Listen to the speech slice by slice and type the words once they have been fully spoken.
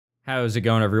How's it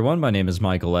going, everyone? My name is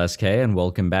Michael SK, and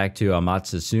welcome back to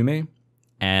Amatsutsumi.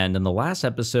 And in the last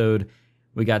episode,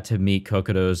 we got to meet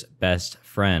Kokoro's best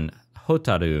friend,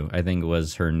 Hotaru, I think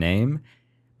was her name.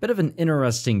 Bit of an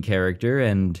interesting character,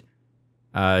 and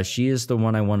she is the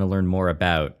one I want to learn more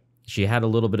about. She had a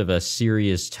little bit of a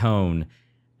serious tone,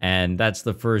 and that's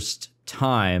the first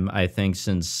time, I think,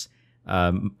 since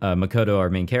Makoto, our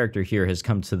main character here, has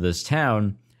come to this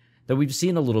town, that we've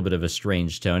seen a little bit of a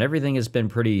strange tone. Everything has been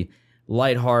pretty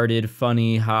lighthearted,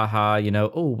 funny, haha,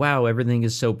 oh wow, everything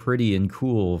is so pretty and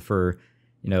cool for,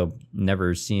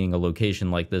 never seeing a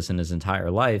location like this in his entire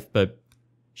life. But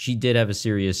she did have a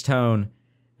serious tone,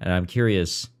 and I'm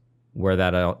curious where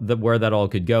that all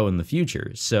could go in the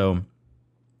future. So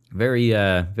very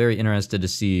interested to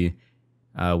see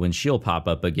when she'll pop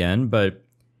up again. But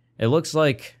it looks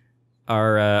like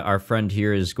our friend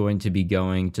here is going to be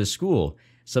going to school,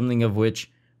 something of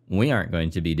which we aren't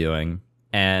going to be doing.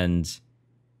 And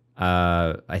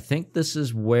I think this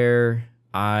is where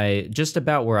just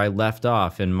about where I left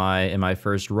off in my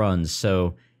first run.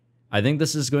 So I think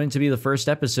this is going to be the first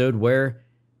episode where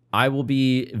I will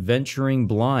be venturing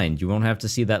blind. You won't have to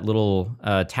see that little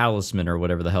talisman or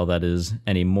whatever the hell that is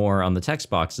anymore on the text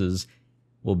boxes.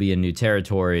 Will be a new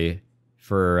territory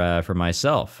for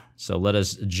myself. So let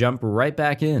us jump right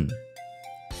back in.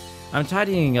 I'm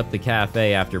tidying up the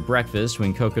cafe after breakfast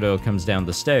when Kokoro comes down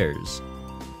the stairs.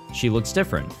 She looks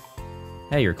different.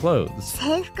 Hey, your clothes.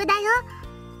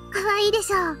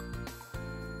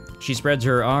 She spreads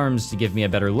her arms to give me a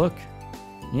better look.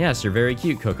 Yes, you're very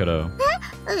cute, Kokoro.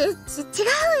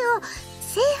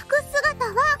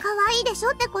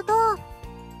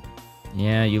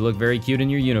 Yeah, you look very cute in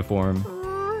your uniform.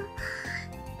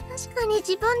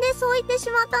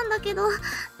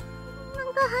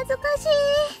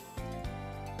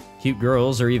 Cute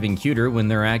girls are even cuter when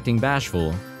they're acting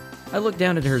bashful. I looked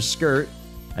down at her skirt.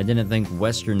 I didn't think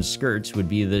Western skirts would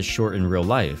be this short in real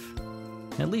life.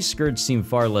 At least skirts seem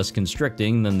far less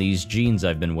constricting than these jeans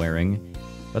I've been wearing,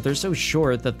 but they're so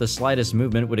short that the slightest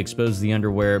movement would expose the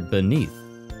underwear beneath.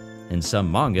 In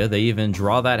some manga, they even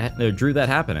drew that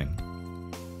happening.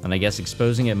 And I guess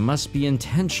exposing it must be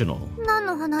intentional.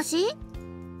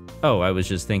 Oh, I was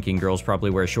just thinking girls probably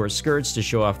wear short skirts to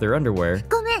show off their underwear.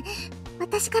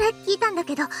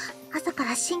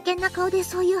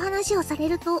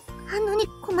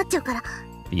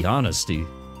 The honesty.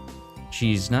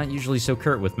 She's not usually so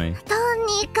curt with me.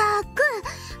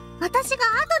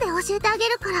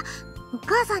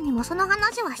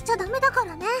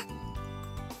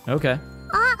 Okay.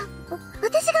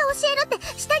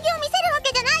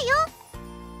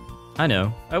 I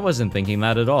know. I wasn't thinking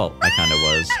that at all. I kinda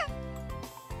was.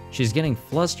 She's getting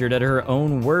flustered at her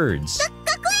own words.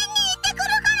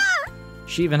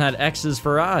 She even had X's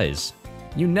for eyes.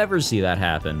 You never see that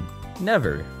happen.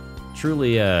 Never.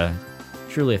 Truly a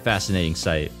fascinating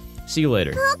sight. See you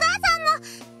later.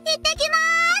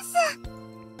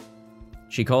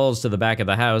 She calls to the back of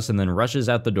the house and then rushes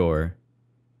out the door.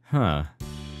 Huh.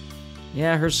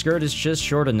 Yeah, her skirt is just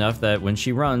short enough that when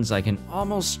she runs, I can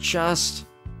almost just...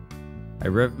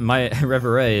 My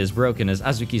reverie is broken as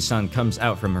Azuki-san comes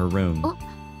out from her room.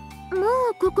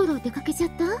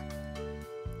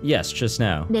 Yes, just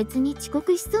now. Did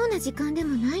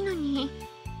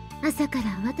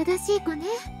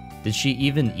she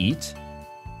even eat?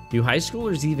 Do high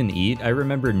schoolers even eat? I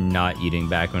remember not eating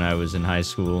back when I was in high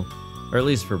school. Or at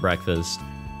least for breakfast.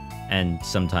 And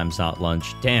sometimes not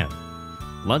lunch. Damn.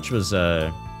 Lunch was,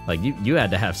 like, you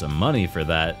had to have some money for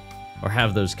that. Or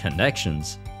have those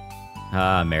connections.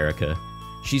 Ah, America.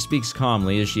 She speaks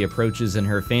calmly as she approaches in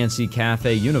her fancy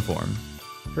cafe uniform.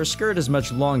 Her skirt is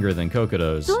much longer than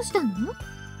Kokoro's.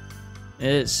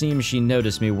 It seems she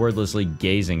noticed me wordlessly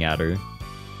gazing at her.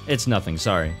 It's nothing,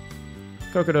 sorry.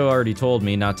 Kokoro already told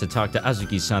me not to talk to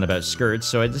Azuki-san about skirts,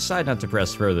 so I decide not to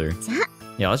press further.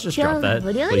 Yeah, let's just drop that,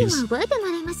 please.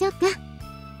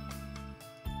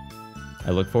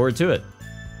 I look forward to it.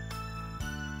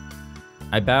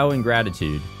 I bow in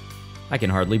gratitude. I can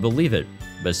hardly believe it,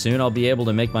 but soon I'll be able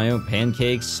to make my own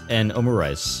pancakes and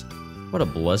omurice. What a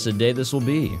blessed day this will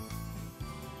be.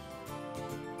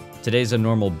 Today's a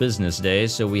normal business day,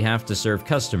 so we have to serve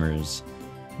customers.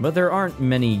 But there aren't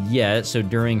many yet, so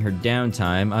during her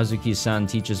downtime, Azuki-san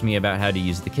teaches me about how to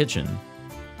use the kitchen.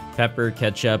 Pepper,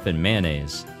 ketchup, and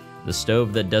mayonnaise. The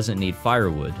stove that doesn't need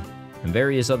firewood. And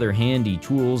various other handy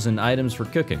tools and items for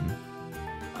cooking.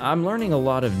 I'm learning a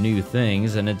lot of new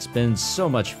things, and it's been so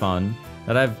much fun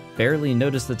that I've barely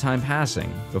noticed the time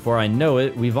passing. Before I know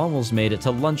it, we've almost made it to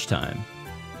lunchtime.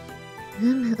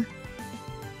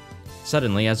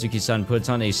 Suddenly, Azuki-san puts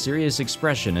on a serious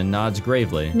expression and nods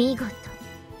gravely.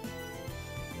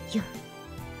 よ。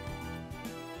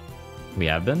We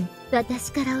have been?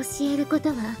 私から教えること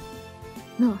は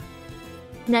もう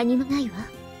何もないわ。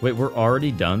 Wait, we're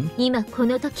already done? 今こ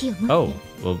の時をもって、 Oh,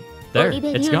 well, オ there, リ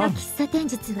ベ it's 流の gone. 喫茶店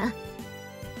術は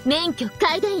免許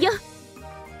改伝よ。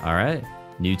 Alright,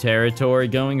 new territory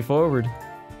going forward.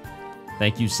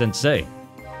 Thank you, Sensei.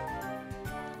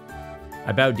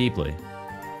 I bow deeply.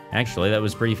 Actually, that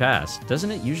was pretty fast.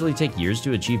 Doesn't it usually take years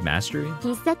to achieve mastery?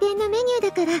 喫茶店のメニュー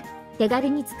だから手軽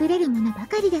に作れるものば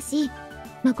かりだし、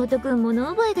誠くん物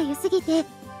覚えが良すぎて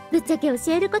ぶっちゃけ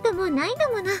教えることもないんだ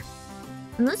もの。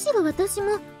むしろ私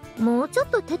ももうちょっ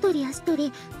と手取り足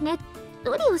取りねっ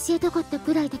とり教えたかった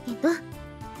くらいだけど。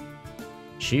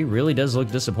 She really does look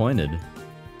disappointed.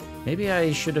 Maybe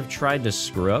I should have tried to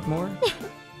screw up more?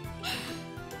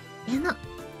 でも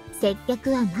接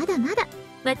客はまだまだ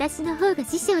私の方が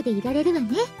師匠でいられるわ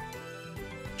ね。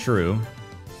 True.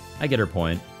 I get her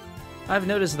point. I've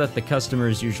noticed that the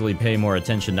customers usually pay more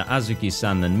attention to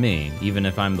Azuki-san than me, even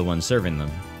if I'm the one serving them.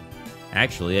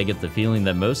 Actually, I get the feeling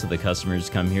that most of the customers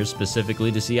come here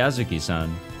specifically to see Azuki-san.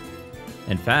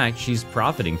 In fact, she's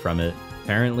profiting from it.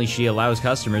 Apparently, she allows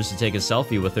customers to take a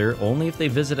selfie with her only if they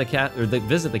visit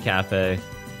the cafe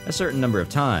a certain number of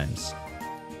times.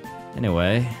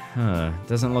 Anyway,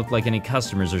 doesn't look like any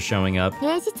customers are showing up.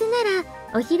 平日な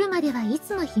らお昼まではい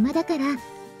つも暇だから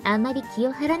あんまり気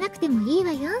を張らなくてもいい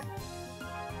わよ。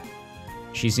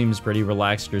 She seems pretty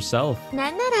relaxed herself.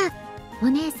 なんならお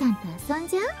姉さんと遊ん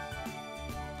じゃう？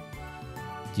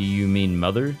 Do you mean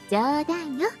mother? 冗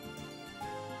談よ。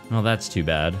 Well, that's too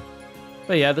bad.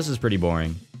 But yeah, this is pretty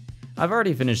boring. I've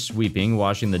already finished sweeping,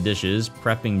 washing the dishes,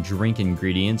 prepping drink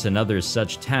ingredients, and other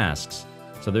such tasks.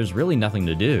 So there's really nothing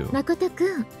to do. 誠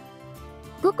くん、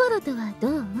心とはど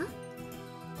う？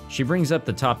 She brings up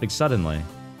the topic suddenly.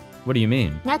 What do you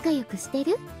mean? 仲良くして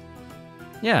る？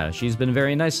 Yeah, she's been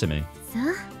very nice to me. そ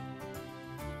う。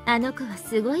あの子は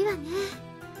すごいわね。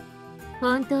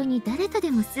本当に誰と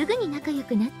でもすぐに仲良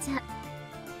くなっちゃう。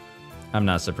 I'm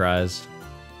not surprised.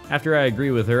 After I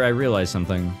agree with her, I realize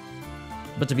something.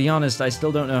 But to be honest, I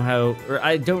still don't know how, or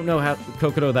I don't know how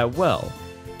Kokoro that well.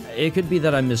 It could be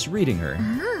that I'm misreading her.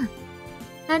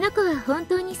 あの子は本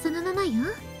当にそのままよ。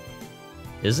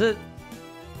 Is it?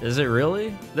 Is it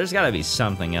really? There's gotta be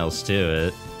something else to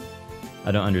it.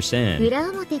 I don't understand. 裏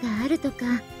表があるとか、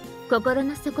心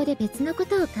の底で別のこ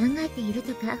とを考えている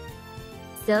とか、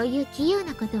そういう器用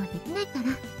なことはできないか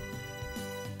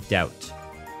ら。 Doubt.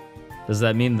 Does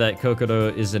that mean that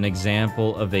Kokoro is an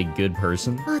example of a good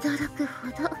person? 驚くほ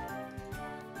ど。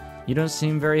 You don't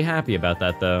seem very happy about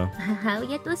that, though. 母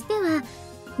親としては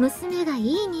娘がい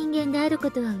い人間であるこ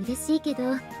とは嬉しいけど、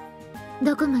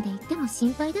どこまで行っても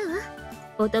心配だわ。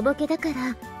おとぼけだか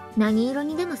ら何色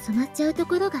にでも染まっちゃうと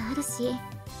ころがあるし、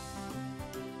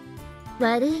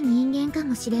悪い人間か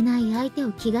もしれない相手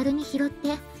を気軽に拾っ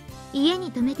て家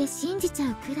に泊めて信じち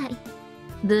ゃうくらい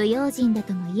不用心だ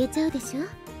とも言えちゃうでしょ。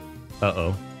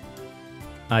 Uh-oh.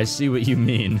 I see what you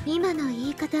mean. 今の言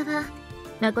い方は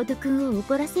誠くんを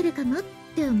怒らせるかもっ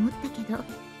て思ったけど、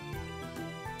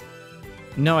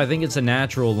 No, I think it's a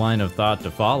natural line of thought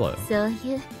to follow. そう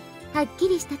いうはっき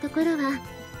りしたところは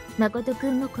誠く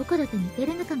んも心と似て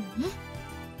るのかもね。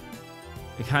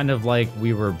 Kind of like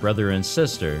we were brother and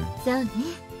sister. そうね。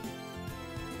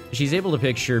 She's able to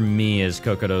picture me as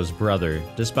Kokoro's brother,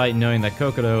 despite knowing that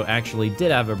Kokoro actually did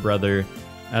have a brother,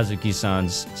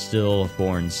 Azuki-san's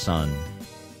stillborn son.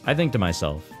 I think to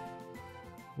myself,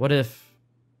 what if...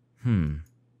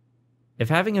 If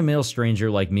having a male stranger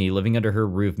like me living under her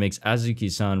roof makes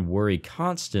Azuki-san worry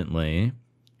constantly,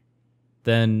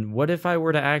 then what if I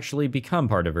were to actually become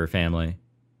part of her family?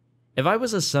 If I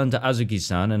was a son to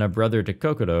Azuki-san and a brother to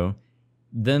Kokoro,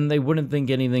 then they wouldn't think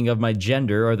anything of my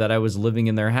gender or that I was living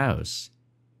in their house.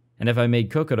 And if I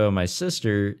made Kokoro my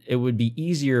sister, it would be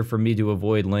easier for me to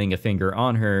avoid laying a finger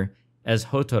on her, as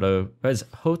Hotaru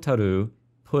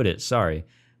put it,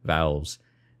 vowels.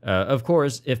 Of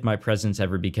course, if my presence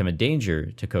ever became a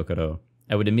danger to Kokoro,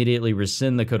 I would immediately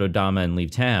rescind the Kotodama and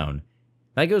leave town.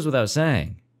 That goes without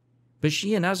saying. But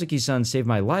she and Azuki-san saved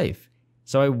my life,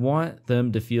 so I want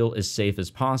them to feel as safe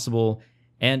as possible,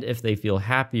 and if they feel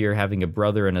happier having a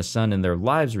brother and a son in their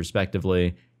lives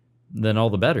respectively, then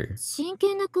all the better. 真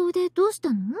剣な顔でどうした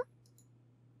の？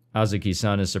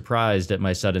 Azuki-san is surprised at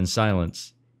my sudden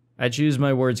silence. I choose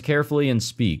my words carefully and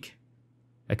speak.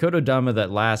 A Kotodama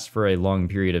that lasts for a long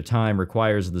period of time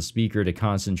requires the speaker to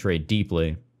concentrate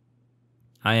deeply.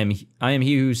 I am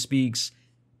he who speaks,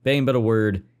 bang but a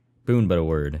word, boon but a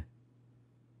word.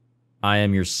 I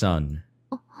am your son.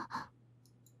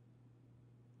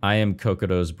 I am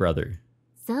Kokoro's brother.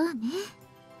 そうね。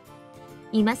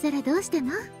今さらどうした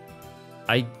の？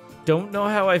 I don't know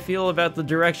how I feel about the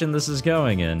direction this is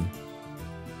going in.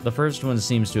 The first one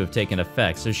seems to have taken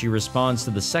effect, so she responds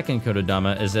to the second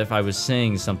Kotodama as if I was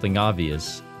saying something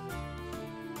obvious.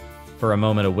 For a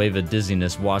moment, a wave of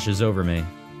dizziness washes over me.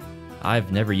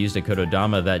 I've never used a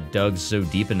Kotodama that dug so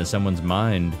deep into someone's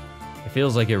mind. It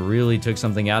feels like it really took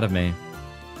something out of me.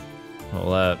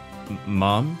 Well,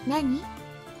 Mom? Nani?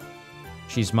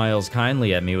 She smiles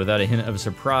kindly at me without a hint of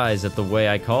surprise at the way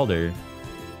I called her.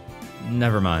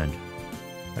 Never mind.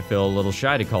 I feel a little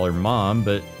shy to call her Mom,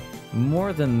 but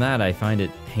more than that, I find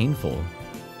it painful.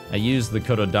 I use the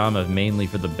Kotodama mainly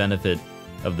for the benefit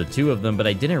of the two of them, but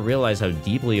I didn't realize how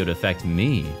deeply it would affect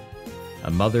me.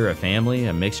 A mother, a family,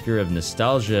 a mixture of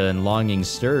nostalgia and longing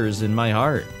stirs in my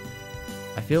heart.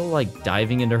 I feel like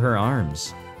diving into her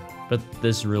arms. But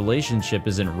this relationship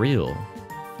isn't real.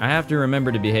 I have to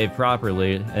remember to behave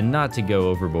properly and not to go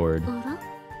overboard.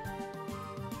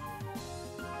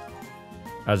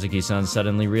 Azuki-san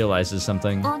suddenly realizes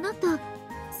something. あなた、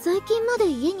最近まで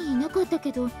家にいなかった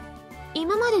けど、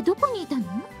今までどこにいたの?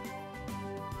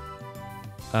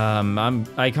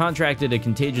 I contracted a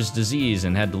contagious disease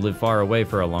and had to live far away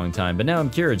for a long time, but now I'm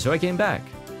cured, so I came back.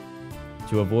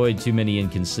 To avoid too many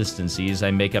inconsistencies,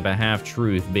 I make up a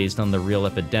half-truth based on the real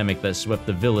epidemic that swept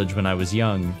the village when I was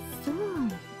young.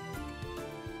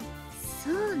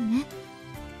 そうね。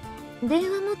電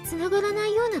話もつながらな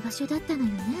いような場所だったのよ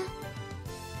ね。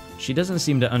She doesn't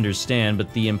seem to understand,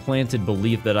 but the implanted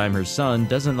belief that I'm her son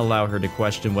doesn't allow her to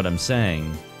question what I'm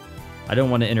saying. I don't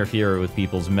want to interfere with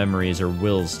people's memories or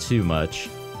wills too much.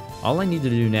 All I need to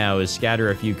do now is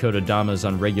scatter a few Kotodamas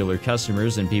on regular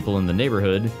customers and people in the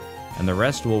neighborhood, and the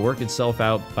rest will work itself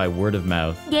out by word of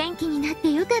mouth. 元気になっ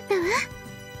てよかったわ。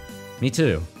Me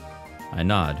too. I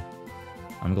nod.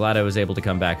 I'm glad I was able to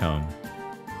come back home.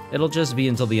 It'll just be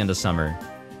until the end of summer.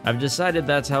 I've decided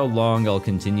that's how long I'll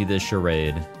continue this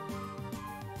charade.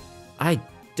 I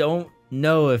don't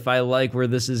know if I like where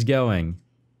this is going.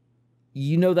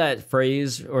 You know that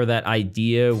phrase or that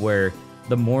idea where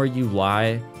the more you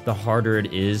lie, the harder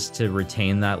it is to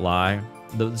retain that lie?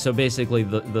 So basically,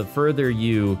 the further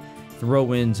you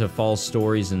throw into false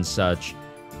stories and such,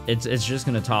 it's just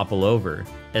going to topple over.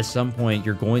 At some point,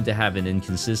 you're going to have an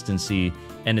inconsistency,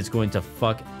 and it's going to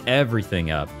fuck everything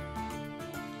up.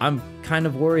 I'm kind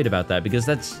of worried about that, because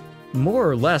that's more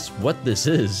or less what this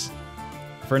is.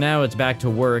 For now, it's back to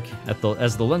work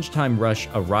as the lunchtime rush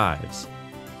arrives.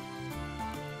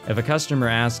 If a customer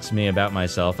asks me about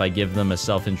myself, I give them a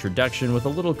self-introduction with a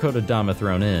little Kotodama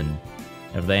thrown in.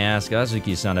 If they ask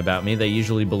Azuki-san about me, they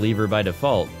usually believe her by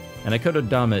default, and a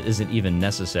Kotodama isn't even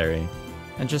necessary.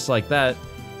 And just like that,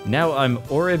 now I'm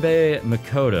Oribe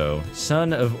Makoto,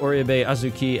 son of Oribe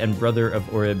Azuki and brother of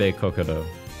Oribe Kokoro.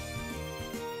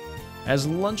 As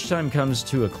lunchtime comes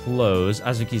to a close,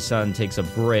 Azuki-san takes a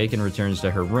break and returns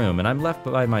to her room, and I'm left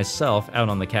by myself out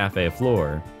on the cafe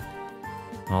floor.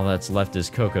 All that's left is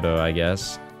Kokoro, I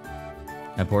guess.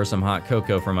 I pour some hot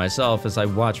cocoa for myself as I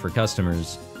watch for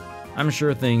customers. I'm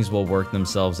sure things will work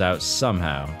themselves out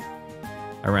somehow.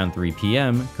 Around 3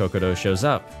 p.m., Kokoro shows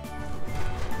up.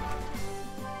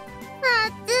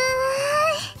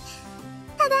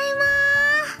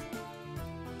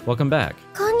 Welcome back.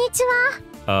 こんにちは。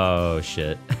 Oh,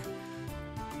 shit.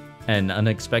 An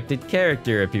unexpected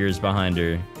character appears behind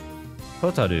her.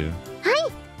 Hotaru. は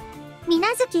い。水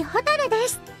無月ホタルで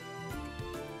す。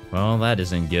 Well, that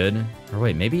isn't good. Or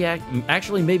wait, maybe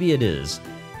actually maybe it is.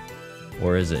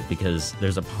 Or is it? Because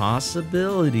there's a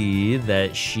possibility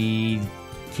that she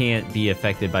can't be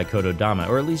affected by Kotodama,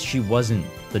 or at least she wasn't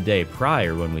the day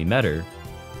prior when we met her.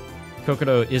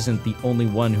 Kokoro isn't the only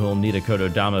one who'll need a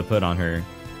Kotodama put on her.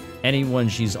 Anyone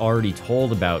she's already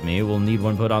told about me will need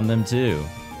one put on them too.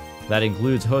 That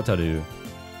includes Hotaru.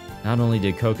 Not only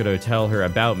did Kokoro tell her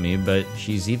about me, but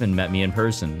she's even met me in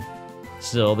person.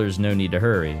 Still, there's no need to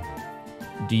hurry.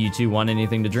 Do you two want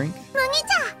anything to drink? お兄ち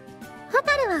ゃん、ホ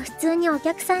タルは普通にお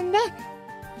客さんで、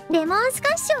レモンス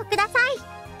カッシュをくださ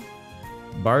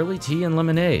い。 Barley tea and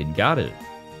lemonade, got it.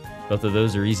 Both of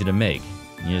those are easy to make.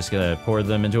 You just gotta pour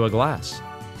them into a glass.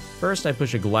 First, I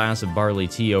push a glass of barley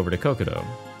tea over to Kokoro.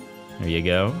 There you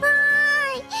go. わ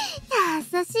ー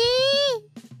い、優しい。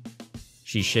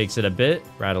 She shakes it a bit,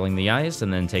 rattling the ice,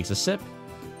 and then takes a sip,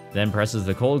 then presses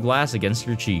the cold glass against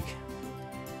her cheek.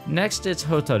 Next, it's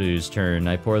Hotaru's turn.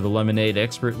 I pour the lemonade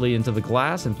expertly into the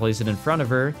glass and place it in front of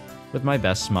her with my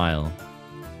best smile.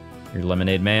 Your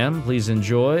lemonade, ma'am. Please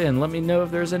enjoy, and let me know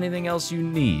if there's anything else you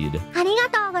need. ありが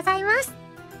とうございます。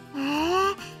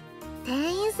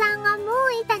店員さんがも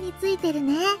う板についてる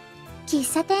ね。喫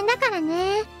茶店だから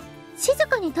ね。静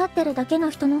かに立ってるだけの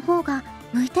人の方が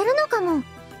向いてるのかも。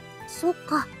そっ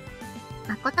か。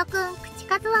誠くん口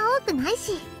数は多くない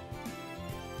し。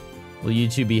 Will you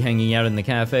two be hanging out in the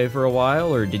cafe for a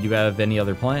while, or did you have any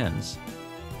other plans?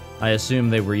 I assume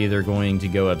they were either going to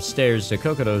go upstairs to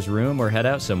Kokoto's room or head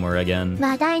out somewhere again.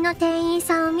 話題の店員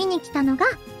さんを見に来たのが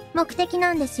目的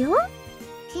なんですよ。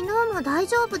昨日も大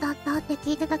丈夫だったって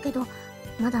聞いてたけど、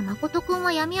まだ誠くん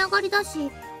は病み上がりだ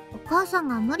し、お母さん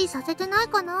が無理させてない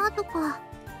かなとか。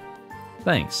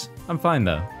 Thanks. I'm fine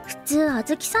though. 普通あ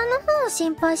ずきさんの方を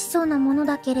心配しそうなもの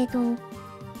だけれど。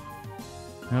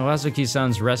 Oh,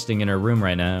 Azuki-san's resting in her room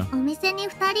right now. お店に2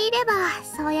人いれば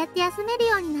そうやって休める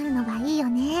ようになるのがいいよ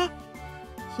ね。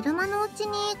昼間のうち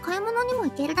に買い物にも行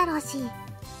けるだろうし。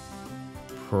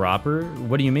 Proper?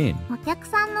 What do you mean? お客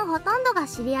さんのほとんどが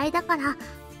知り合いだから、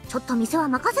ちょっと店は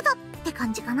任せたって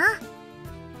感じかな。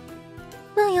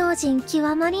不用心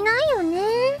極まりないよね。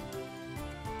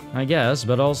 I guess,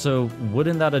 but also,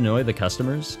 wouldn't that annoy the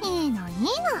customers? いいのいい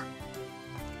の。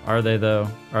 Are they though?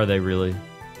 Are they really?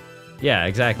 Yeah,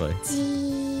 exactly. じ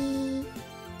ー。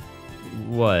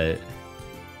 What?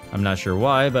 I'm not sure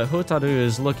why, but Hotaru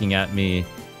is looking at me,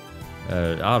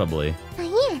 audibly. あ、い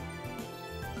え。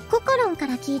ココロンか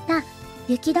ら聞いた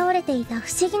行き倒れていた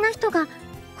不思議な人が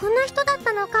こんな人だっ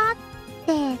たのかっ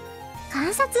て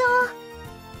観察を。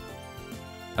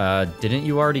 Didn't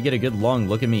you already get a good long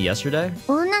look at me yesterday?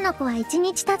 女の子は1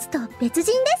日経つと別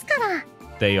人ですから。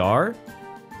 They are?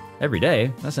 Every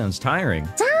day? That sounds tiring.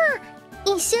 じゃあ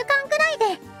1週間くら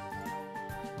いで。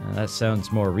 That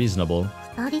sounds more reasonable.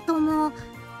 2人とも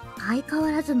相変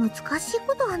わらず難しい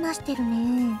こと話してる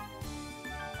ね。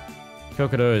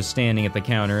 Kokoro is standing at the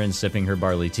counter and sipping her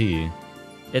barley tea.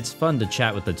 It's fun to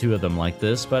chat with the two of them like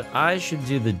this, but I should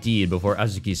do the deed before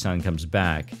Azuki-san comes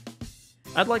back.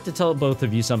 I'd like to tell both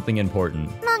of you something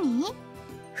important. 何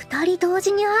？2人同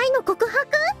時に愛の告白？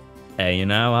 Hey,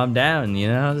 I'm down,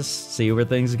 just see where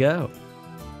things go.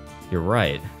 You're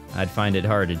right. I'd find it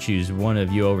hard to choose one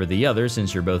of you over the other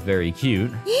since you're both very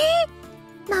cute.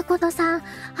 誠さん、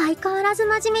相変わらず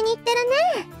真面目に言ってる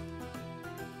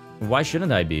ね。 Why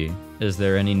shouldn't I be? Is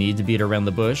there any need to beat around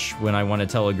the bush when I want to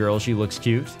tell a girl she looks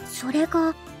cute? それ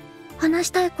が話し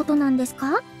たいことなんです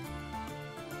か？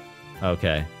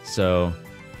 Okay, so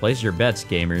place your bets,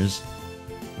 gamers.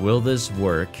 Will this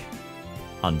work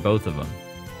on both of them?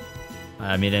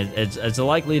 I mean, it's a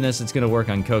likeliness it's going to work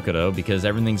on Kokoro because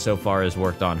everything so far has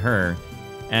worked on her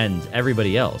and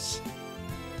everybody else.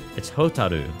 It's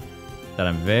Hotaru that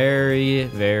I'm very,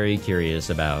 very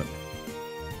curious about.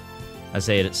 I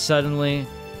say it suddenly.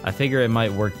 I figure it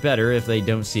might work better if they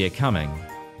don't see it coming.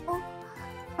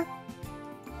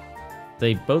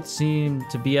 They both seem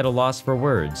to be at a loss for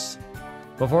words.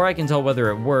 Before I can tell whether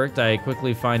it worked, I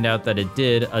quickly find out that it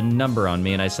did a number on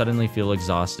me and I suddenly feel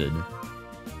exhausted.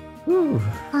 Whew.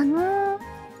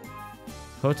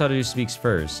 Hotaru speaks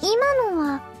first. 今の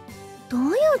はどう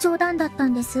いう冗談だった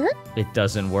んです？ It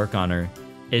doesn't work on her.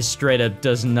 It straight up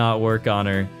does not work on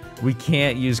her. We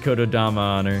can't use Kotodama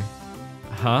on her.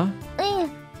 Huh? ええ、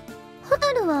ホ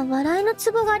タルは笑いの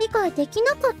ツボが理解でき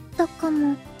なかったか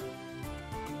も。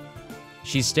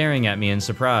 She's staring at me in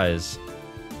surprise.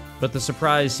 But the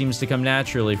surprise seems to come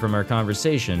naturally from our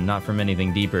conversation, not from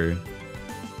anything deeper.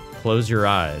 Close your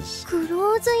eyes. Close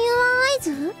your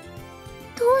eyes?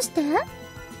 どうして？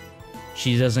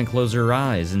 She doesn't close her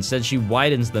eyes. Instead, she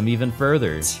widens them even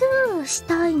further. チューし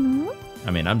たいの？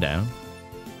 I mean, I'm down.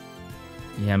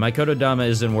 Yeah, my Kotodama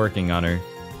isn't working on her.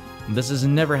 This has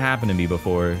never happened to me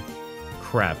before.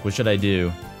 Crap, what should I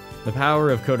do? The power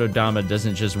of Kotodama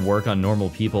doesn't just work on normal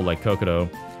people like Kokoro.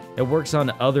 It works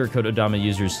on other Kotodama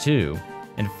users too.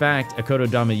 In fact, a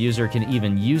Kotodama user can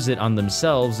even use it on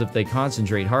themselves if they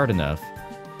concentrate hard enough.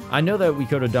 I know that we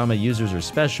Kotodama users are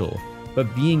special,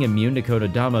 but being immune to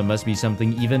Kotodama must be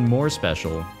something even more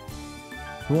special.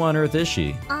 Who on earth is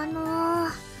she?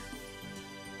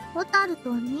 ホタル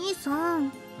と兄さ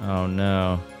ん。 Oh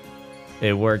no.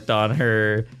 It worked on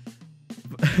her.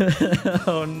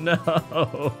 Oh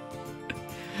no.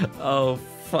 Oh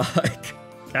fuck.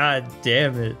 God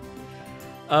damn it.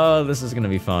 Oh, this is gonna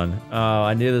be fun. Oh,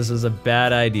 I knew this was a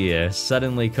bad idea.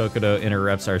 Suddenly, Kokoro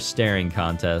interrupts our staring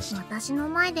contest. 私の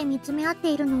前で見つめ合っ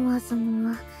ているのは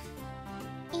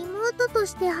妹と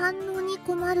して反応に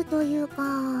困るというか。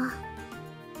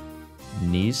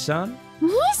Nisan?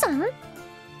 兄さん？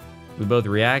 We both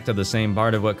react to the same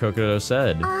part of what Kokoro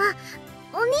said. あ、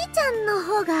お兄ちゃんの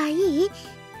方がいい？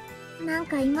なん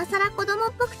か今更子供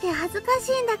っぽくて恥ずかし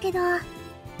いんだけど。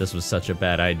This was such a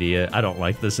bad idea. I don't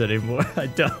like this anymore.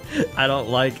 I don't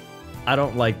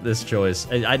like this choice.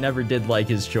 I never did like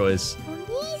his choice. お兄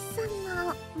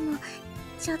様も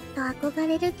ちょっと憧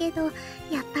れるけど、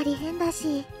やっぱり変だ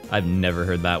し。I've never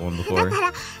heard that one before. だから、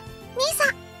兄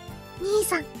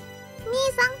さん、兄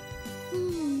さん、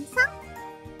兄さん。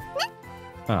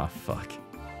Oh, fuck.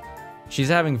 She's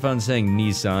having fun saying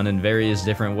Nissan in various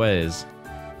different ways.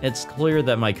 It's clear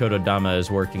that my Kotodama is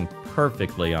working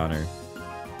perfectly on her.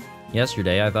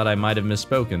 Yesterday, I thought I might have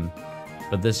misspoken,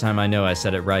 but this time I know I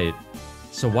said it right.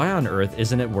 So why on earth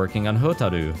isn't it working on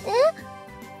Hotaru?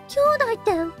 兄弟っ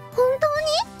て本当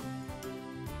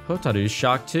に？ Hotaru's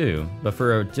shocked too, but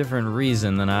for a different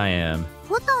reason than I am.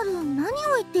 ホタル何を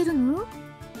言ってるの？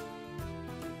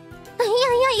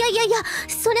いや、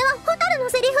それはホタルの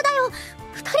セリフだよ。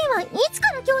二人はいつ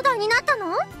から兄弟になった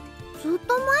の？ずっ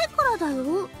と前からだ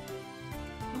よ。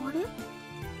あれ？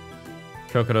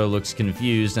 Kokoro looks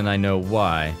confused, and I know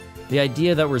why. The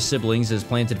idea that we're siblings is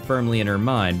planted firmly in her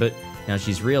mind, but now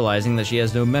she's realizing that she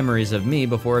has no memories of me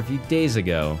before a few days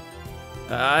ago.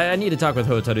 I need to talk with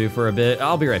Hotaru for a bit.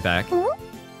 I'll be right back.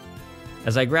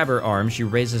 As I grab her arm, she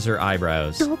raises her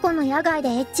eyebrows. どこの野外で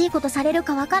エッチいことされる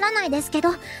かわからないですけ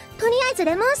ど、とりあえず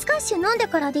レモンスカッシュ飲んで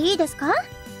からでいいですか？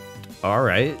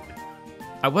 Alright.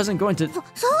 I wasn't going to... そう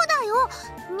だよ。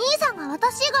兄さんが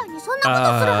私以外にそんなこ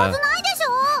とするはずないでし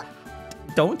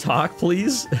ょ。 Don't talk,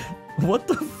 please. What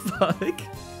the fuck?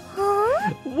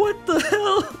 Huh? What the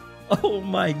hell? Oh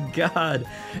my god.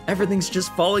 Everything's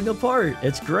just falling apart.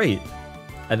 It's great.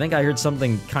 I think I heard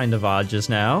something kind of odd just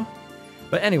now.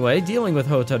 But anyway, dealing with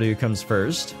Hotaru comes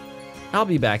first. I'll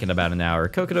be back in about an hour.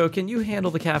 Kokoro, can you handle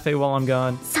the cafe while I'm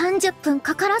gone? 30分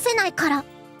かからせないから。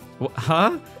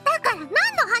Huh? だから何の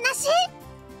話？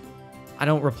 I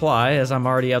don't reply as I'm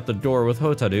already out the door with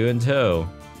Hotaru in tow.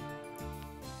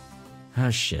 Oh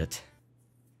shit.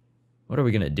 What are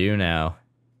we gonna do now?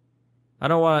 I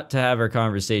don't want to have our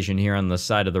conversation here on the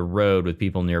side of the road with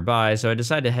people nearby, so I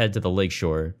decide to head to the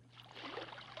lakeshore.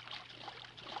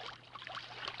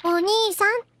 お兄さん、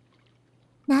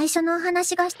内緒のお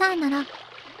話がしたいなら、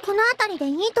この辺りで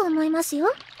いいと思います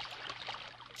よ。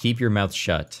Keep your mouth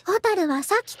shut. ホタルは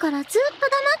さっきからずっと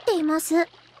黙っています。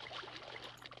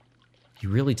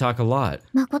You really talk a lot.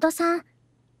 誠さん、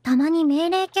たまに命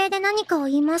令形で何かを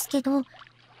言いますけど、女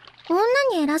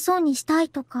に偉そうにしたい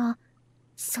とか、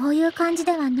そういう感じ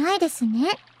ではないです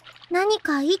ね。何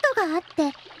か意図があっ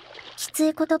て、きつ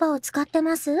い言葉を使って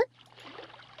ます？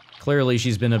 Clearly,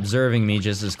 she's been observing me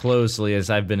just as closely as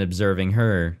I've been observing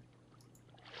her.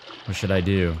 What should I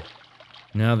do?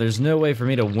 No, there's no way for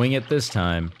me to wing it this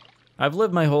time. I've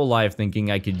lived my whole life thinking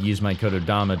I could use my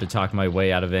Kotodama to talk my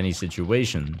way out of any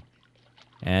situation.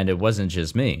 And it wasn't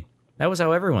just me. That was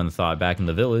how everyone thought back in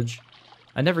the village.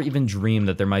 I never even dreamed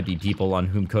that there might be people on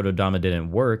whom Kotodama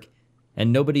didn't work,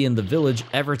 and nobody in the village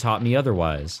ever taught me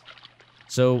otherwise.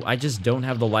 So I just don't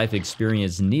have the life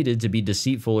experience needed to be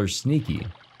deceitful or sneaky.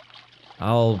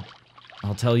 I'll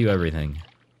tell you everything.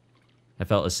 I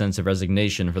felt a sense of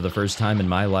resignation for the first time in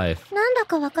my life. なんだ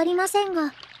かわかりませんが、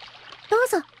どう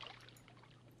ぞ。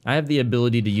 I have the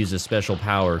ability to use a special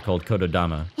power called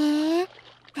Kotodama.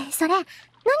 それ、何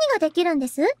ができるんで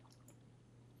す？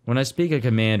 When I speak a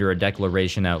command or a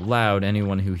declaration out loud,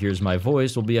 anyone who hears my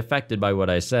voice will be affected by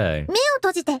what I say. 目を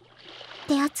閉じてっ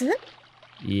てやつ？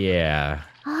 Yeah. あ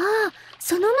あ、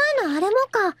その前のあれも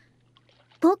か。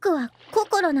僕は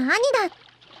心の兄だ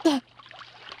って。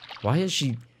 Why is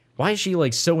she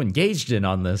like so engaged in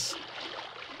on this?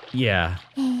 Yeah.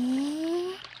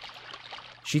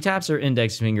 She taps her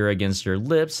index finger against her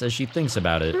lips as she thinks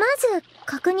about it. まず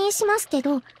確認しますけ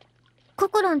ど、コ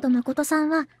コロンと誠さん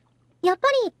はやっぱ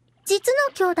り実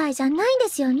の兄弟じゃないんで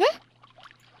すよね。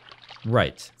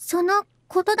 Right. その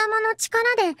言霊の力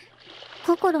で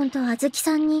ココロンとあずき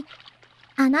さんに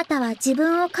あなたは自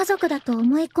分を家族だと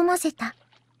思い込ませた。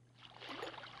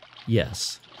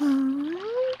 Yes. もう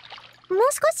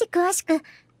少し詳しく、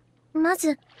ま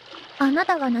ずあな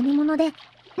たが何者で何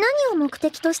を目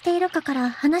的としているかから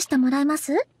話してもらえま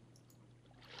す？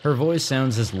 Her voice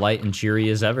sounds as light and cheery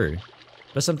as ever,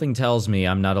 but something tells me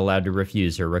I'm not allowed to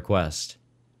refuse her request.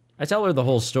 I tell her the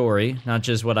whole story, not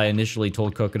just what I initially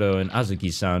told Kokoro and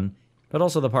Azuki-san, but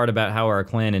also the part about how our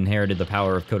clan inherited the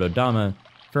power of Kotodama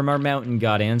from our mountain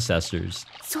god ancestors.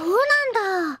 そうな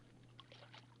んだ。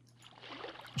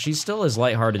 She's still as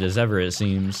lighthearted as ever, it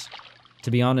seems.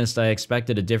 To be honest, I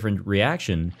expected a different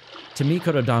reaction. To me,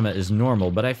 Kotodama is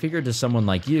normal, but I figured to someone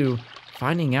like you,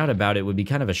 finding out about it would be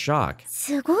kind of a shock.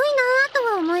 すごいなぁと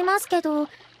は思いますけど、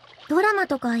ドラマ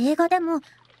とか映画でももっ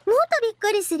とびっ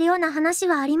くりするような話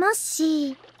はあります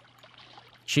し。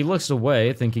 She looks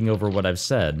away, thinking over what I've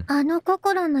said. あの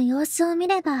心の様子を見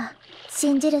れば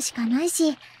信じるしかない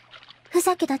し、ふ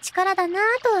ざけた力だな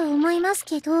ぁとは思います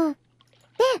けど。で、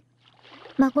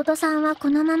誠さんはこ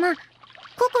のままコ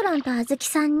コロンとあずき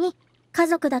さんに家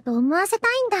族だと思わせた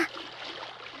いんだ。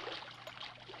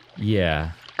Yeah.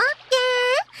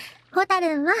 ホタ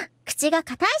ルンは口が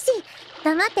硬いし、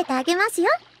黙っててあげますよ。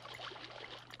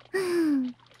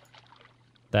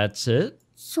That's it?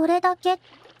 それだけっ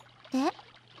て？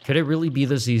 Could it really be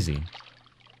this easy?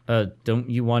 Don't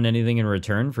you want anything in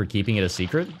return for keeping it a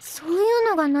secret? そういう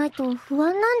のがないと不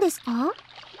安なんですか？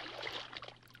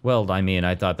 Well, I mean,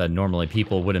 I thought that normally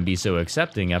people wouldn't be so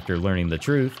accepting after learning the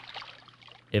truth.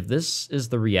 If this is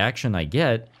the reaction I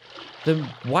get, then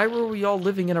why were we all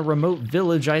living in a remote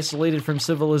village isolated from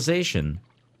civilization?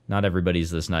 Not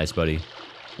everybody's this nice, buddy.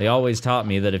 They always taught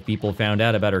me that if people found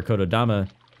out about our Kotodama,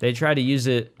 they try to use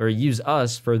it or use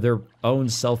us for their own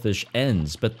selfish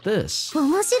ends. But this...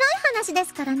 面白い話で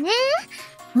すからね。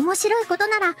面白いこと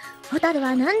なら、ホタル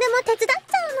は何でも手伝っ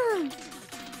ちゃうもん。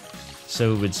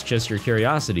So it's just your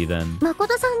curiosity then?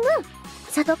 誠さんの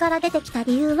里から出てきた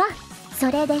理由は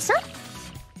それでしょ？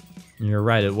 You're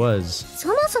right, it was. そ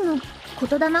もそも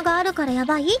言霊があるからや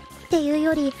ばいっていう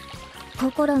より、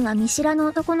心は見知らぬ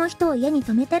男の人を家に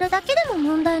泊めてるだけでも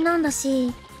問題なんだ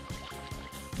し。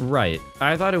Right.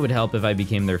 I thought it would help if I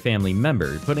became their family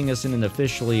member, putting us in an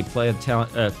officially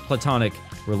platonic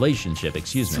relationship,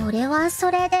 excuse me. それは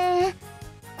それで、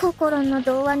心の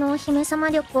童話のお姫様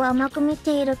力を甘く見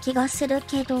ている気がする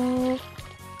けど。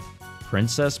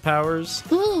Princess powers?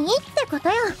 いいってこと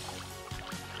よ。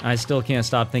I still can't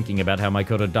stop thinking about how my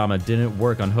Kotodama didn't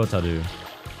work on Hotaru.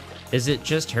 Is it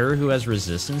just her who has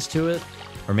resistance to it?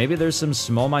 Or maybe there's some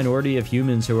small minority of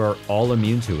humans who are all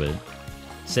immune to it?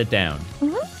 Sit down.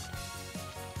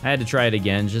 I had to try it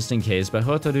again just in case, but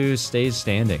Hotaru stays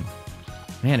standing.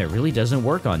 Man, it really doesn't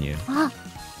work on you. あ、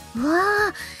うわ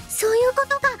あ、そういうこ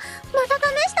とか。また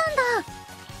試したんだ。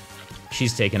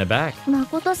She's taken aback.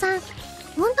 誠さん、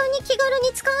本当に気軽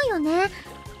に使うよね。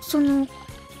その、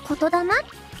言霊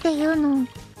っていうの。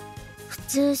普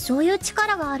通そういう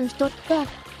力がある人って、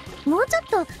もうちょ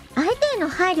っと相手への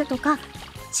配慮とか、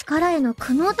力への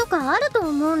苦悩とかあると思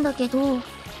うんだけど。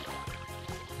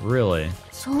Really?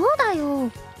 そうだよ。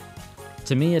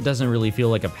To me, it doesn't really feel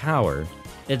like a power.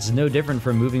 It's no different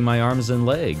from moving my arms and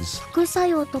legs. 副作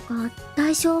用とか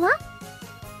代償は？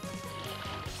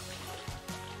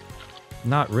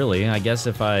 Not really. I guess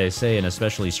if I say an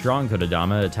especially strong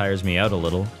Kotodama, it tires me out a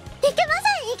little. いけませ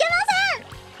ん、いけま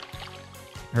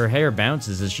せん。 Her hair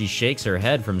bounces as she shakes her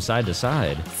head from side to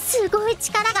side. すごい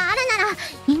力があるなら、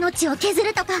命を削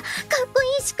るとか、かっこ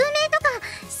いい宿命とか、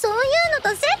そういうのと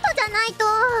セットじゃないと。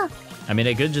I mean,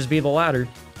 it could just be the latter.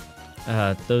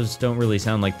 Those don't really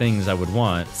sound like things I would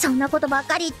want. そんなことばっ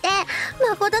かり言って、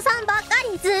誠さんばっか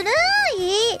りずる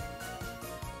い。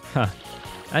 Huh.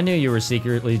 I knew you were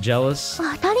secretly jealous. 当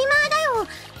たり前だよ。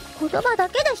言葉だ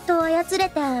けで人を操れ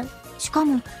て、しか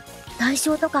も代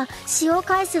償とか使用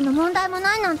回数の問題も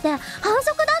ないなんて反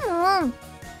則だもん。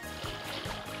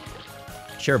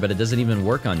 Sure, but it doesn't even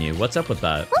work on you. What's up with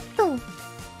that? おっ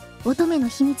と、乙女の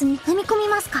秘密に踏み込み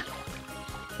ますか。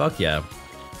 Fuck yeah.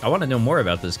 I want to know more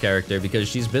about this character because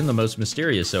she's been the most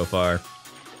mysterious so far.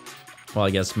 Well,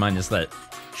 I guess minus that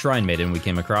shrine maiden we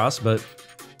came across, but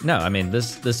no, I mean,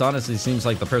 this honestly seems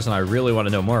like the person I really want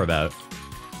to know more about.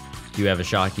 Do you have a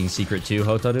shocking secret too,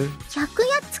 Hotaru? 100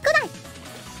やつくら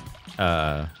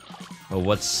い。Well,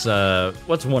 what's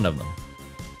one of them?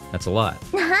 That's a lot.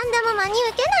 なんでも真に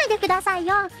受けないでください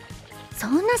よ。そ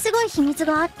んなすごい秘密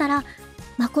があったら、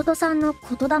誠さんの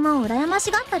言霊を羨まし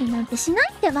がったりなんてしな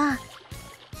いってば。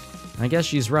I guess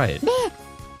she's right. で、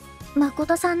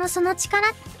誠さんのその力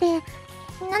って、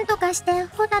なんとかして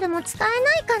ホタルも使えな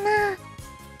いかな。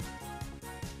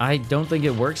I don't think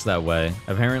it works that way.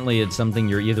 Apparently, it's something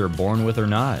you're either born with or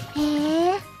not.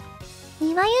 へえ、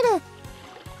いわゆる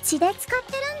血で使っ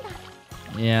てるん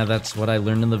だ。Yeah, that's what I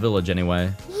learned in the village anyway. い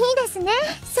いですね、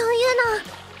そういう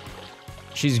の。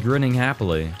 She's grinning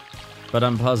happily, but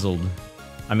I'm puzzled.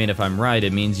 I mean, if I'm right,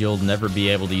 it means you'll never be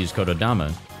able to use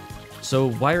Kotodama.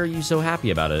 So why are you so happy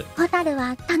about it? ホタル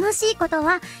は楽しいこと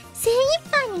は精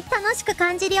一杯に楽しく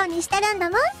感じるようにしてるん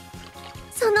だもん。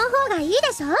その方がいい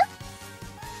でしょ？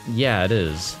 Yeah, it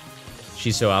is.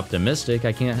 She's so optimistic,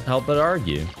 I can't help but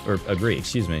argue. Or agree,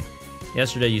 excuse me.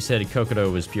 Yesterday you said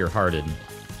Kokoro was pure-hearted.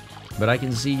 But I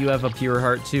can see you have a pure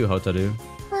heart too, Hotaru.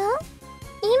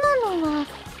 今のは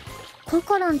コ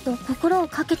コロンと心を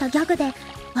かけたギャグで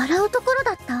笑うところ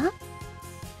だった？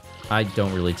 I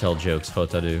don't really tell jokes,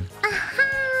 Hotaru. あは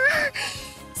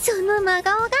ー、その真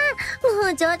顔が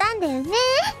もう冗談だよね。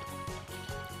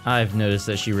 I've noticed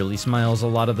that she really smiles a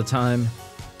lot of the time.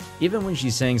 Even when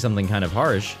she's saying something kind of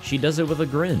harsh, she does it with a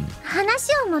grin.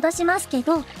 話を戻しますけ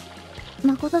ど、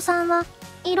誠さんは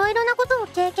いろいろなことを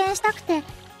経験したくて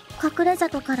隠れ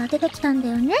里から出てきたんだ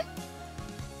よね。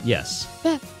 Yes.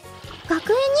 で、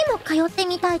学園にも通って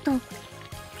みたいと。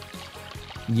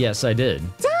Yes, I did.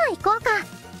 じゃあ行こうか。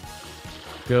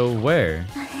Go where?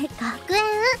 学園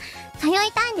通い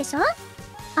たいんでしょ？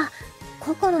あ、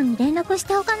心に連絡し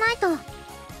ておかないと。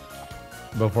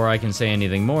Before I can say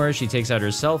anything more, she takes out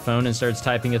her cell phone and starts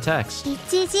typing a text.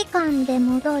 1時間で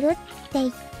戻るって言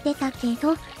ってたけ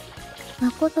ど、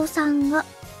誠さんが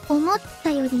思っ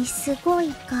たよりすごい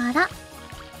から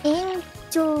延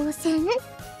長戦と。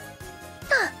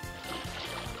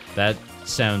 That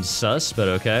sounds sus, but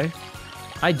okay.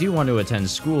 I do want to attend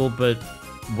school, but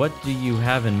what do you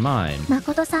have in mind?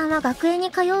 誠さんは学園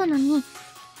に通うのに言霊を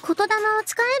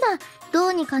使えばど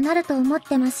うにかなると思っ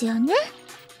てますよね。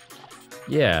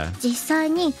 Yeah. 実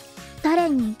際に誰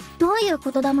にどういう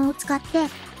言霊を使って何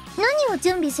を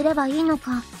準備すればいいの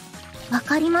かわ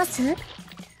かります？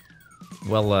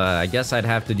 Well, I guess I'd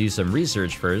have to do some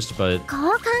research first, but... こ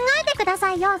う考えてくだ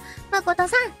さいよ、誠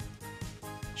さん。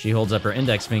 She holds up her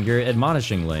index finger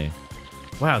admonishingly.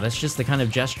 Wow, that's just the kind of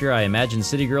gesture I imagine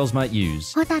city girls might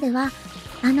use. ホタルは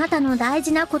あなたの大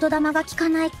事な言霊が聞か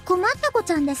ない困った子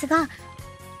ちゃんですが、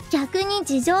逆に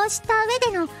事情を知った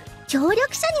上での協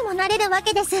力者にもなれるわ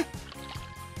けです。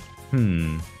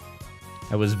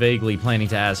 I was vaguely planning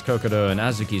to ask Kokoro and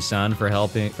Azuki-san for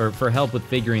help with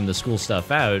figuring the school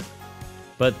stuff out,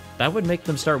 but that would make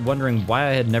them start wondering why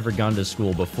I had never gone to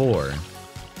school before.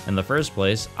 In the first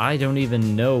place, I don't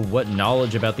even know what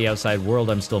knowledge about the outside world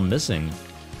I'm still missing.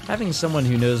 Having someone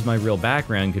who knows my real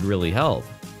background could really help.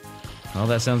 Well,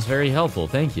 that sounds very helpful,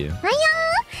 thank you. はいよ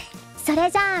ー、それ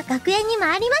じゃあ学園に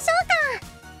参りましょうか。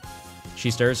 She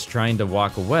starts trying to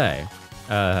walk away.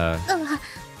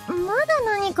 まだ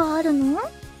何かあるの？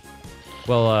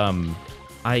 Well,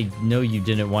 I know you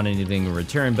didn't want anything in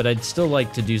return, but I'd still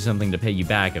like to do something to pay you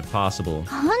back if possible.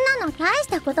 こんなの大し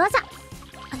たことさ。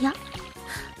いや、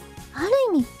ある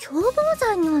意味共謀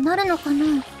罪にはなるのか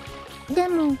な。で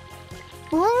も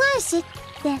恩返しっ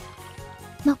て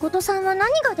誠さんは何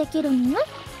ができるの？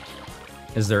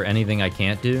 Is there anything I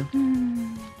can't do?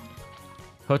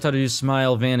 Hotaru's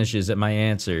smile vanishes at my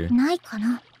answer. ないか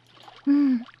な。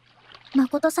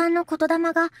誠さんの言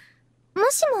霊がも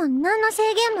しも何の制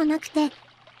限もなくて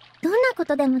どんなこ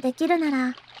とでもできるな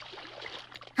ら、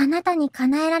あなたに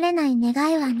叶えられない願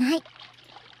いはない。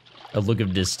 A look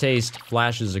of distaste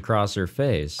flashes across her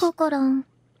face. 心、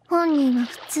本人は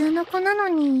普通の子なの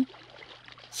に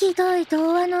ひどい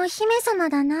童話のお姫様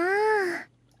だな。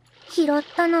拾っ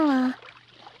たのは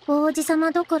王子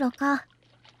様どころか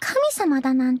神様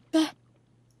だなんて。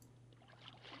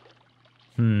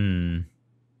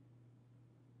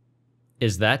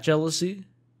Is that jealousy?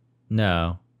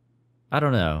 No. I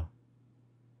don't know.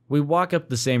 We walk up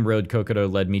the same road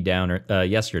Kokoro led me down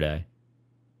yesterday.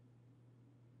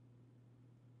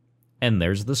 And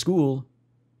there's the school.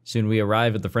 Soon we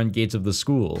arrive at the front gates of the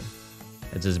school.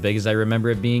 It's as big as I remember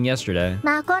it being yesterday.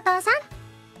 誠さん、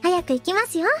早く行きま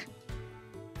すよ。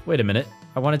 Wait a minute.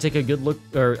 I want to take a good look,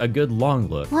 or a good long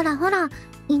look. ほらほら、田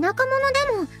舎者で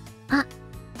も、あ、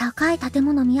高い建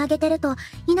物見上げてると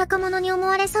田舎者に思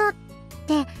われそうっ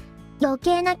て余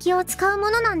計な気を使うも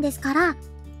のなんですから。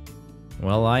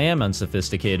 Well, I am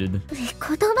unsophisticated. 言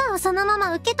葉をそのま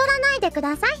ま受け取らないでく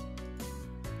ださい。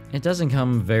 It doesn't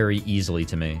come very easily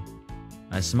to me.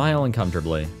 I smile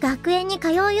uncomfortably. 学園に通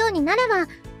うようになれば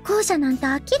校舎なんて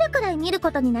飽きるくらい見る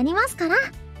ことになりますから。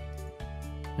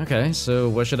 Okay, so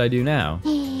what should I do now?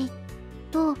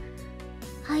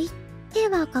 相手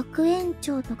は学園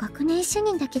長と学年主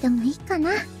任だけでもいいか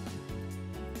な。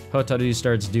 Hotaru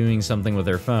starts doing something with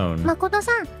her phone. 誠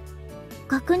さん、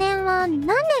学年は何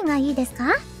年がいいです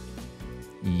か？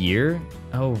 Year?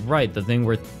 Oh, right, the thing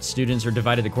where students are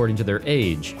divided according to their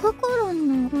age. 心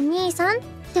のお兄さんっ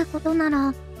てことなら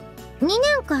2年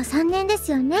か3年で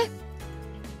すよね。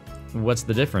 What's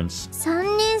the difference?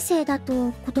 3年生だと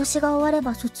今年が終われ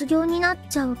ば卒業になっ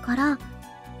ちゃうから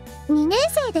2年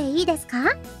生でいいです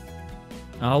か？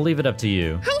 I'll leave it up to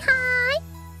you. はいは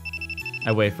ーい。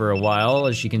 I wait for a while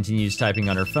as she continues typing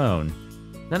on her phone.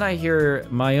 Then I hear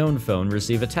my own phone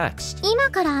receive a text. 今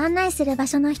から案内する場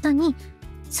所の人に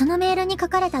そのメールに書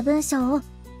かれた文章を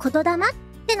言霊っ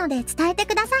てので伝えて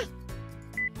ください。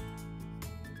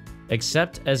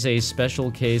 Except as a special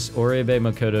case, Oribe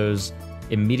Makoto's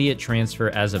immediate transfer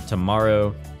as of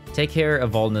tomorrow. Take care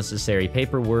of all necessary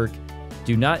paperwork.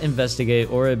 Do not investigate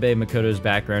Oribe Makoto's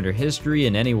background or history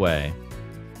in any way.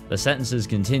 The sentences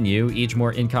continue, each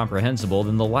more incomprehensible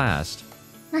than the last.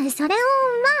 それを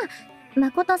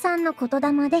誠さんの言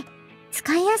霊で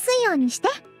使いやすいようにして。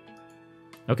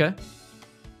 Okay.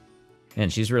 And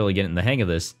she's really getting the hang of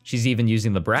this. She's even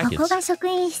using the ここ brackets. が職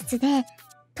員室で、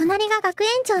隣が学園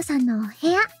長さんのお部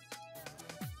屋。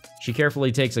She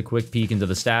carefully takes a quick peek into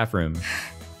the staff room. ラ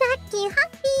ッキーハ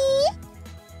ッピ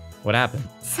What happened?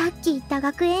 ー。さっき言った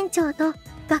学園長と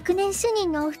学年主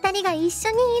任のお二人が一緒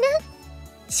にいる。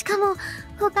しかも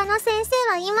他の先生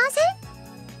はいま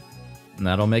せん。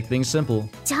 That'll make things simple.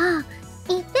 じゃあ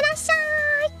いってらっしゃい。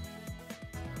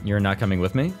 You're not coming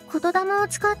with me? 言霊を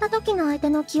使った時の相手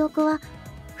の記憶は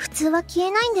普通は消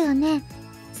えないんだよね。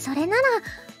それなら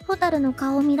ホタルの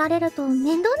顔を見られると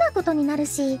面倒なことになる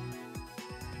し。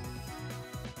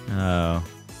 Oh.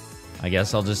 I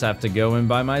guess I'll just have to go in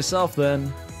by myself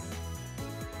then.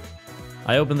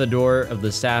 I open the door of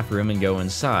the staff room and go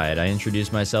inside. I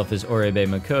introduce myself as Oribe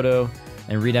Makoto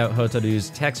and read out Hotaru's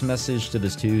text message to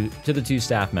the two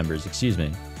staff members, excuse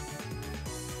me.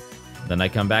 Then I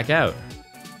come back out.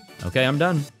 Okay, I'm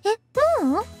done.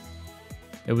 もう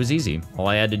It was easy. All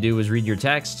I had to do was read your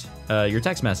text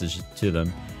message to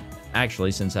them.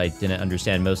 Actually, since I didn't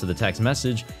understand most of the text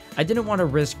message, I didn't want to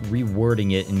risk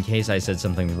rewording it in case I said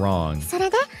something wrong. それ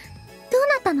でどう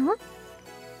なったの？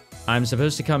 I'm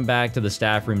supposed to come back to the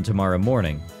staff room tomorrow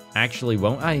morning. Actually,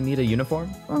 won't I need a uniform?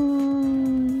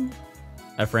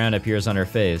 A frown appears on her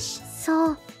face.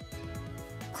 そう。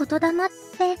言霊っ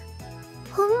て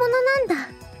本物なんだ。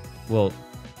 Well,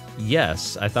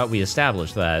 yes, I thought we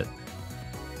established that.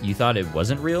 You thought it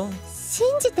wasn't real? 信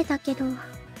じてたけど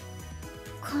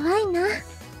怖いな。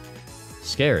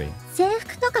 Scary. 制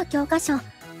服とか教科書、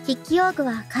筆記用具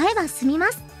は買えば済みま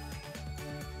す。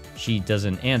 She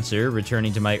doesn't answer,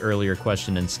 returning to my earlier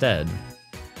question instead.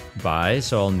 Bye,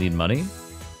 so I'll need money?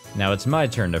 Now it's my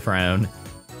turn to frown.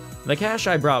 The cash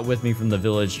I brought with me from the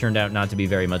village turned out not to be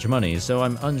very much money, so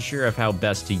I'm unsure of how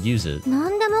best to use it.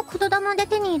 何でも言霊で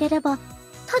手に入れれば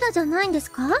ただじゃないんです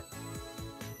か？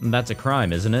 That's a crime,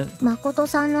 isn't it? 誠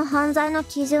さんの犯罪の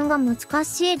基準が難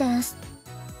しいです。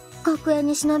学園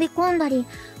に忍び込んだり、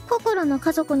心の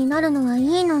家族になるのはい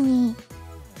いのに。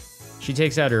 She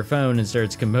takes out her phone and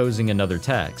starts composing another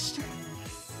text.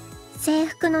 制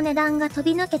服の値段が飛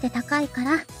び抜けて高いか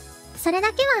ら、それ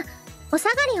だけはお下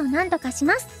がりを何とかし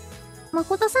ます。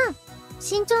誠さん、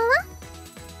身長は？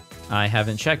 I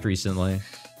haven't checked recently.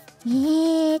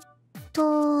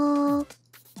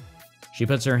 She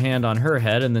puts her hand on her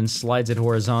head and then slides it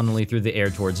horizontally through the air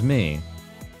towards me.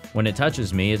 When it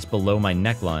touches me, it's below my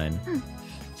neckline.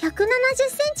 170セ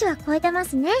ンチは超えてま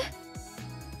すね。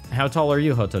 How tall are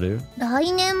you, Hotaru?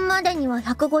 来年までには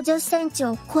150センチ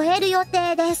を超える予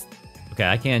定です。 Okay,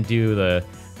 I can't do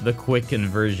the quick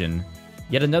conversion.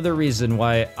 Yet another reason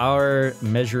why our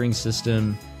measuring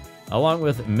system, along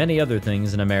with many other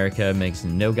things in America, makes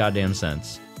no goddamn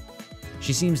sense.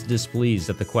 She seems displeased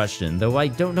at the question, though I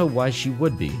don't know why she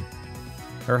would be.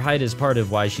 Her height is part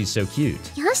of why she's so cute.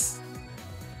 よし。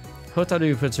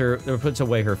 Hotaru puts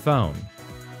away her phone.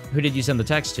 Who did you send the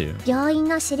text to? 病院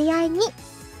の知り合いに。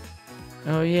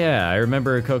 Oh yeah, I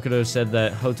remember Kokoro said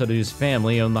that Hotaru's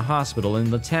family owned the hospital in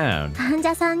the town. 患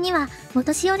者さんにはお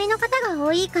年寄りの方が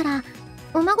多いから、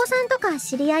お孫さんとか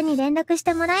知り合いに連絡し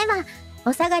てもらえば、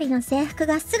お下がりの制服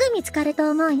がすぐ見つかると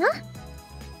思うよ。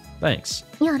 Thanks.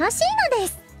 よろしいので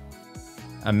す。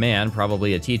 A man,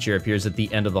 probably a teacher, appears at the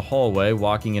end of the hallway,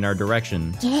 walking in our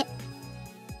direction. げ。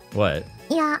 What?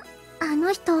 いや、あ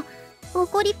の人、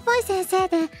怒りっぽい先生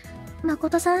で、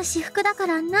誠さん私服だか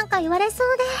らなんか言われそ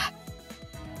うで。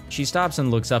 She stops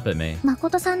and looks up at me.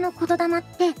 誠さんの言霊っ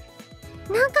て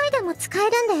何回でも使え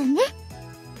るんだよね。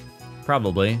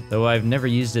 Probably, though I've never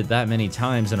used it that many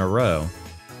times in a row.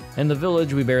 In the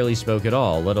village, we barely spoke at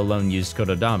all, let alone used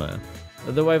Kotodama.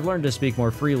 Though I've learned to speak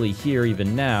more freely here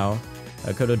even now,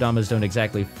 Kotodamas don't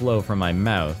exactly flow from my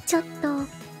mouth. ちょっと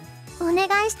お願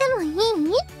いしてもいい？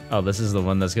 Oh, this is the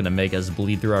one that's gonna make us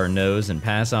bleed through our nose and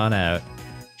pass on out.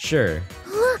 Sure.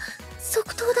 うわ、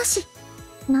即答だし。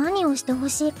何をしてほ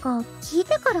しいか聞い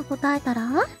てから答えたら？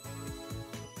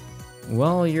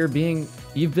 Well, you've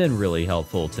been really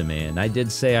helpful to me, and I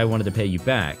did say I wanted to pay you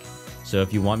back. So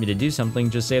if you want me to do something,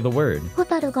 just say the word. ホ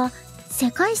タルが世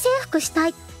界征服した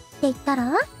いって言った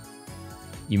ら？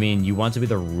 You mean you want to be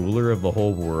the ruler of the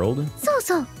whole world? そう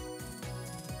そう。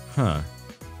 Huh.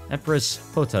 Empress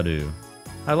Hotaru.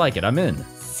 I like it, I'm in.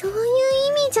 そういう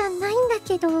意味じゃないんだ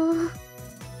けど。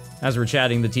 As we're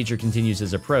chatting, the teacher continues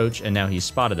his approach, and now he's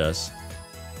spotted us.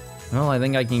 Well, I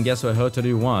think I can guess what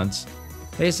Hotaru wants.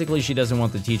 Basically, she doesn't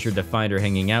want the teacher to find her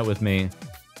hanging out with me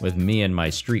in my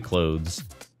street clothes.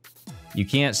 You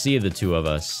can't see the two of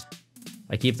us.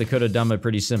 I keep the Kotodama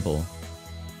pretty simple.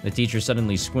 The teacher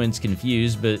suddenly squints,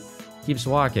 confused, but keeps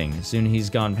walking. Soon he's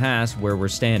gone past where we're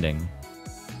standing.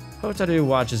 Hotaru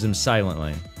watches him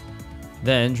silently.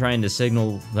 Then, trying to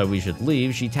signal that we should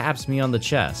leave, she taps me on the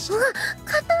chest. うわ、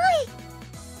硬い。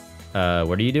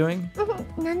What are you doing?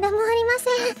 なんでもありま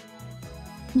せん。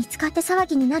見つかって騒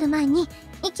ぎになる前に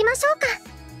行きましょうか。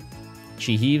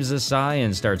 She heaves a sigh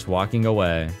and starts walking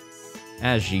away.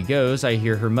 As she goes, I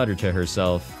hear her mutter to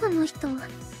herself. この人、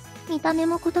見た目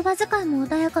も言葉遣いも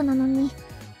穏やかなのに、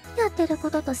やってるこ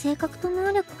とと性格と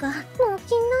能力が猛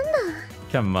禽なんだ。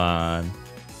 Come on.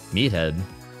 Meathead.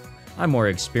 I'm more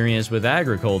experienced with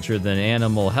agriculture than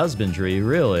animal husbandry,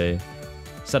 really.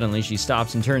 Suddenly, she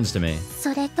stops and turns to me.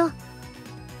 それと、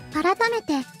改め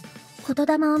て言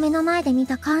霊を目の前で見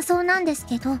た感想なんです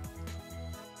けど、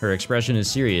 Her expression is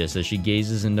serious as she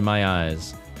gazes into my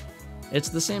eyes. It's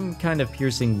the same kind of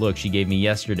piercing look she gave me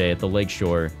yesterday at the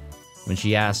lakeshore when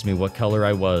she asked me what color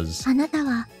I was. あなた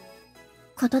は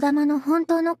言霊の本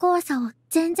当の怖さを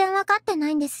全然わかってな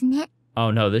いんですね。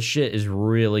 Oh no, this shit is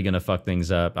really gonna fuck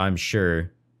things up, I'm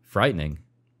sure. Frightening.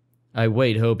 I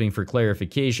wait hoping for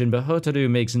clarification, but Hotaru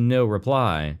makes no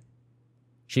reply.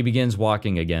 She begins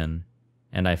walking again,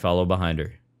 and I follow behind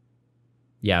her.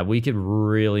 Yeah, we could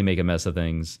really make a mess of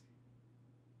things.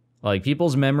 Like,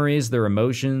 people's memories, their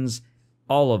emotions,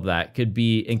 all of that could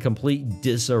be in complete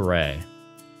disarray.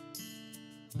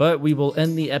 But we will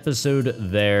end the episode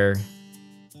there,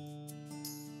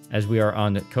 as we are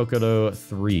on Kokoro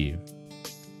 3.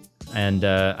 And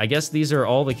I guess these are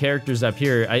all the characters up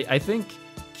here. I think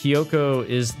Kyoko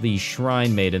is the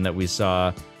shrine maiden that we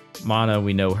saw. Mana,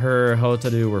 we know her.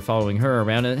 Hotaru, we're following her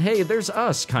around. And hey, there's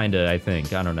us, kinda, I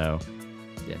think. I don't know.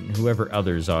 And whoever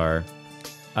others are.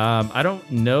 I don't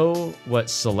know what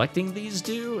selecting these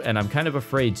do, and I'm kind of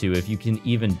afraid to, if you can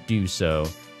even do so.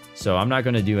 So I'm not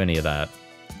going to do any of that.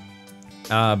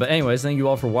 But anyways, thank you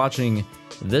all for watching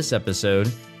this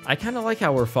episode. I kind of like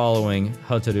how we're following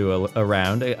Hotaru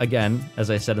around. Again, as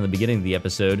I said in the beginning of the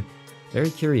episode, very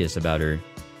curious about her.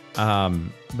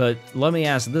 But let me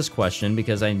ask this question,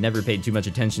 because I never paid too much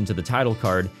attention to the title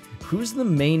card. Who's the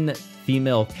main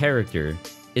female character?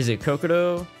 Is it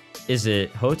Kokoro? Is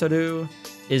it Hotaru?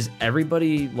 Is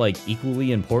everybody, like,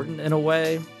 equally important in a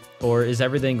way? Or is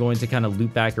everything going to kind of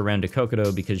loop back around to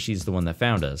Kokoro because she's the one that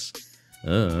found us?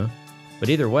 But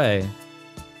either way,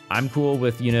 I'm cool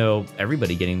with, you know,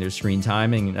 everybody getting their screen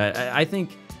time. And I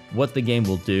think what the game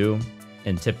will do,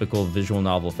 in typical visual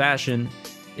novel fashion,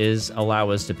 is allow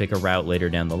us to pick a route later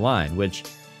down the line, which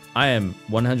I am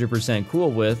 100%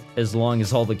 cool with, as long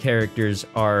as all the characters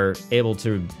are able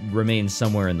to remain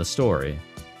somewhere in the story.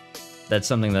 That's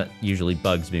something that usually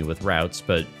bugs me with routes,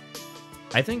 but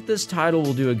I think this title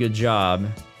will do a good job,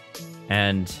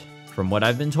 and from what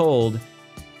I've been told,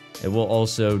 it will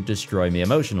also destroy me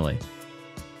emotionally.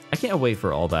 I can't wait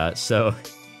for all that, so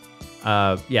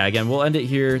yeah, again, we'll end it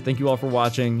here. Thank you all for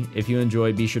watching. If you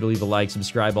enjoyed, be sure to leave a like,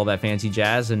 subscribe, all that fancy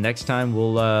jazz, and next time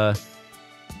we'll, I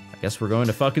guess we're going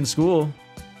to fucking school.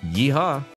 Yeehaw!